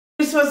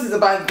Christmas is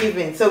about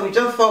giving, so we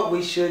just thought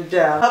we should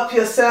help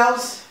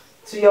yourselves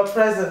to your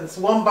presents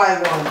one by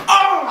one.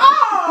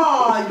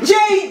 Oh,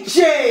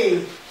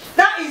 JJ!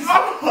 That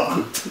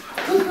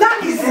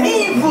is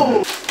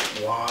evil!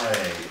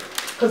 Why?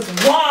 Because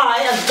Y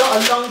has got a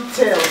long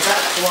tail,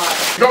 that's why.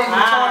 You got a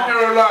Guitar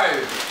Hero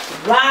Live!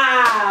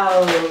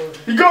 Wow!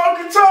 You got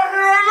a Guitar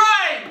Hero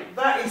Live!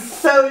 That is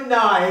so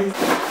nice.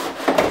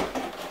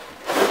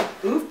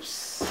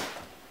 Oops.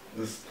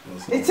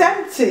 It's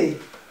empty.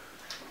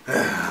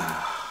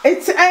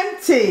 It's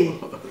empty. Who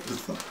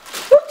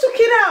took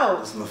it out?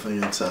 There's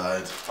nothing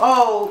inside.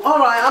 Oh,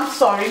 alright, I'm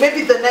sorry.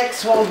 Maybe the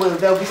next one will.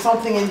 There'll be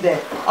something in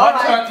there.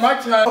 Alright. My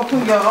turn.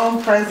 Open your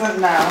own present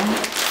now.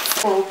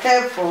 Oh,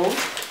 careful.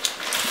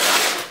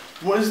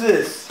 What is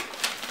this?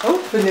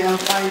 Open it and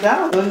find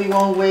out. Only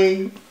one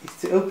way is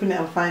to open it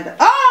and find out.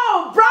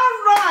 Oh, brown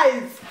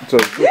rice!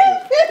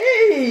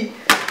 Yippee!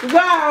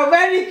 Wow,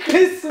 Merry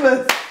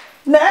Christmas.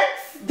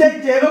 Next,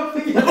 JJ,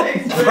 open your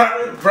next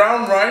present.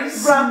 Brown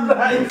rice? Brown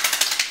rice.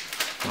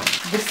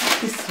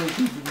 This will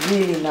be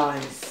really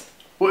nice.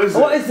 What is it?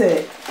 What is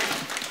it?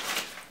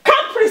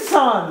 Capri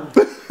Sun!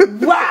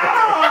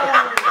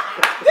 Wow!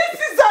 This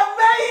is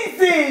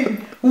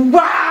amazing!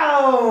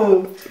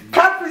 Wow!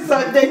 Capri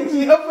Sun, then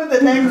you open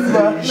the next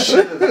one.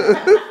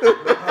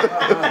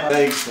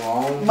 Thanks,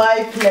 Mom.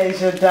 My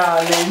pleasure,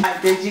 darling.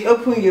 Did you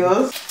open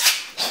yours?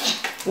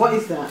 What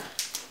is that?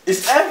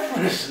 It's air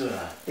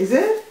freshener. Is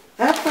it?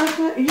 Air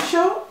freshener? Are you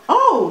sure?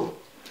 Oh!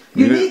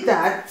 You need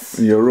that.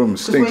 Your room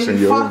stinks when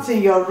in you your fart room.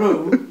 in your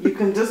room, you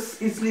can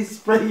just easily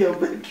spray your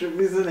bedroom,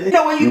 isn't it? You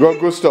know, when You got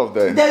good stuff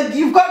there.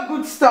 You've got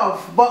good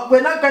stuff, but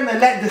we're not going to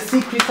let the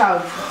secret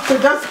out. So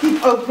just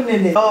keep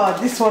opening it. Oh,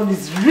 this one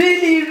is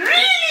really,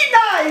 really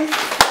nice.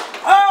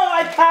 Oh,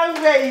 I can't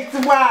wait.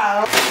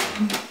 Wow.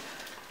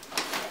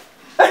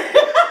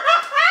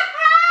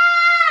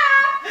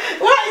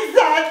 What is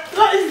that?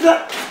 What is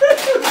that?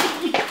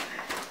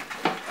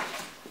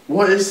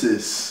 What is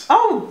this?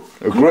 Oh,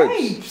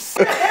 grapes.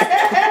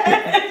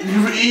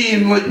 You've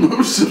eaten like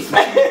most of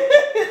them.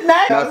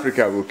 Nice. In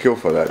Africa, we'll kill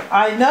for that.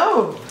 I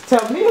know.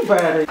 Tell me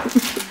about it.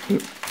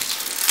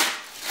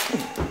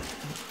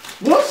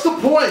 What's the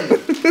point?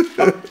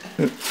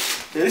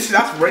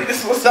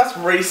 That's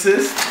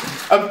racist.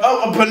 A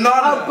banana.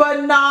 A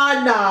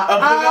banana. A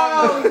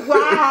banana. Oh,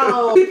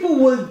 wow. People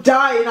will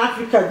die in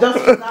Africa just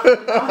for that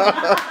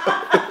banana.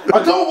 I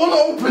don't want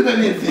to open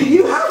anything.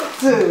 You have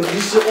to.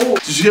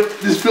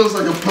 This feels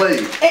like a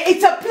plate.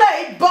 It's a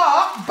plate,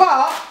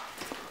 but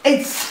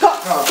it's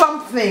got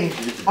something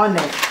on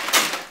it.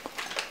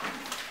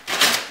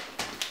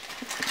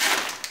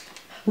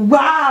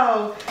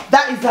 Wow,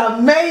 that is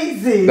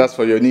amazing. That's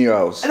for your new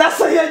house. That's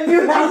for your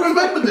new I house.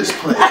 remember this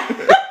plate.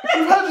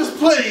 We've had this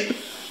plate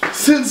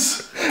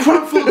since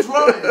Cranfield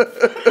Drive.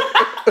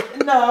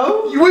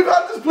 No. We've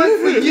had this plate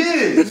for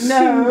years.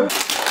 No.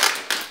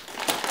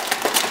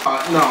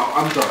 No,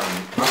 I'm done.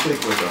 I think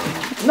we're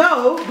done.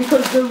 No,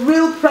 because the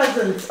real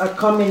presents are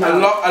coming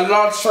out. A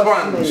large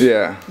sponge.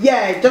 Yeah.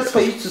 Yeah, just for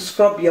you to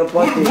scrub your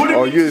body.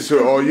 Or use to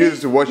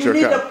wash your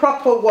You need a car.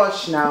 proper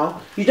wash now.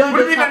 You don't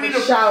just have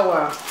a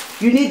shower.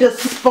 You need a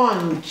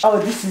sponge. Oh,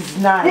 this is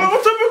nice.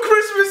 What type of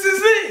Christmas is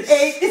this?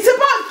 It's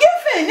about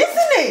giving,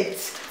 isn't it?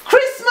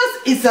 Christmas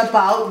is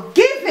about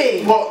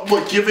giving.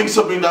 What giving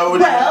something that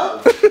would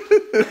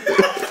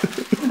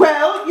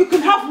Well, you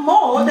can have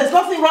more. There's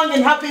nothing wrong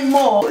in having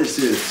more. What is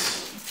this?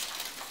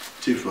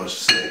 Toothbrush,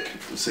 sick.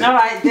 All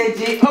right,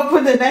 Deji,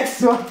 open the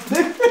next one.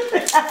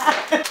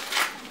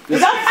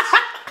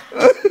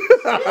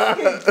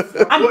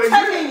 I'm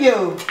telling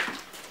you.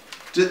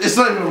 It's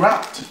not even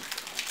wrapped.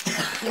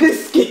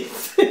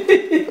 Biscuits.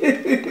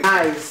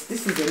 Nice.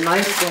 This is a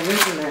nice one,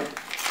 isn't it?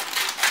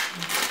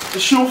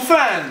 It's your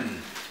fan.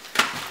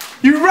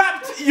 You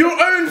wrapped your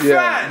own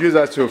Yeah, fan. use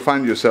that to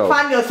fan yourself.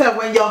 Fan yourself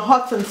when you're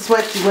hot and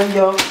sweaty, when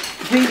you're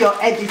doing your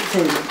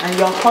editing and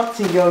you're hot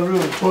in your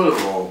room. Toilet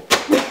roll.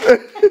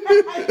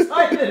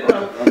 Toilet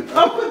roll.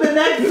 Open the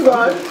next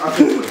one. I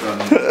think we're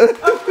done.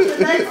 Open the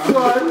next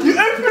one. You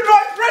opened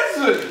my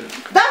present.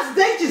 That's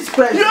Deji's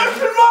present. You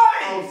opened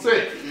mine. Oh,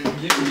 sick.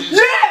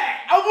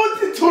 Yeah, I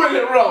wanted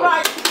toilet roll.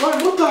 Right. Right,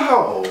 what the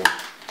hell?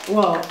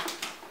 What?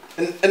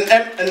 An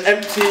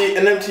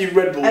empty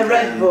Red Bull. A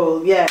Red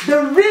Bull, yeah.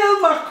 The real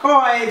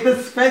McCoy, the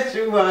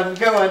special one.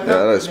 Go on.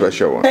 Yeah, that's a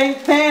special one.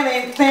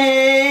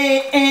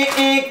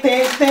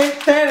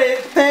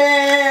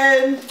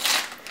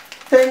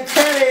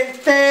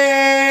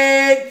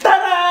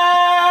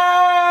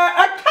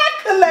 Ta-da! A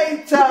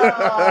calculator!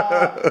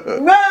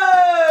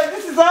 Whoa!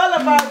 This is all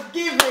about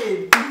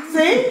giving.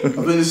 See? I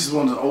think this is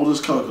one of the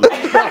oldest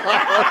calculators.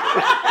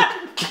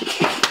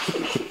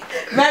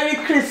 Merry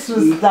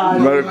Christmas,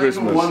 darling. Merry Like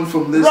Christmas. one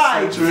from this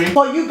Right, century.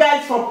 for you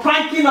guys for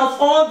pranking us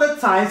all the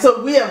time,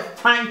 so we have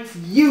pranked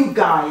you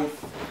guys.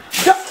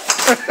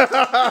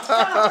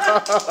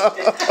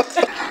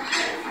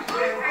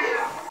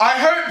 I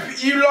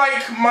hope you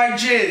like my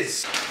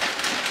jizz.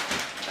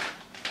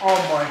 Oh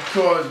my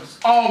god.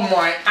 Oh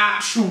my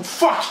actual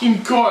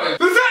fucking god.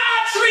 Was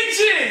that actually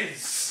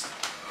jizz?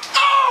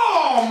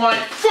 Oh! Oh my,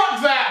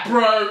 fuck that,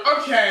 bro.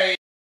 Okay.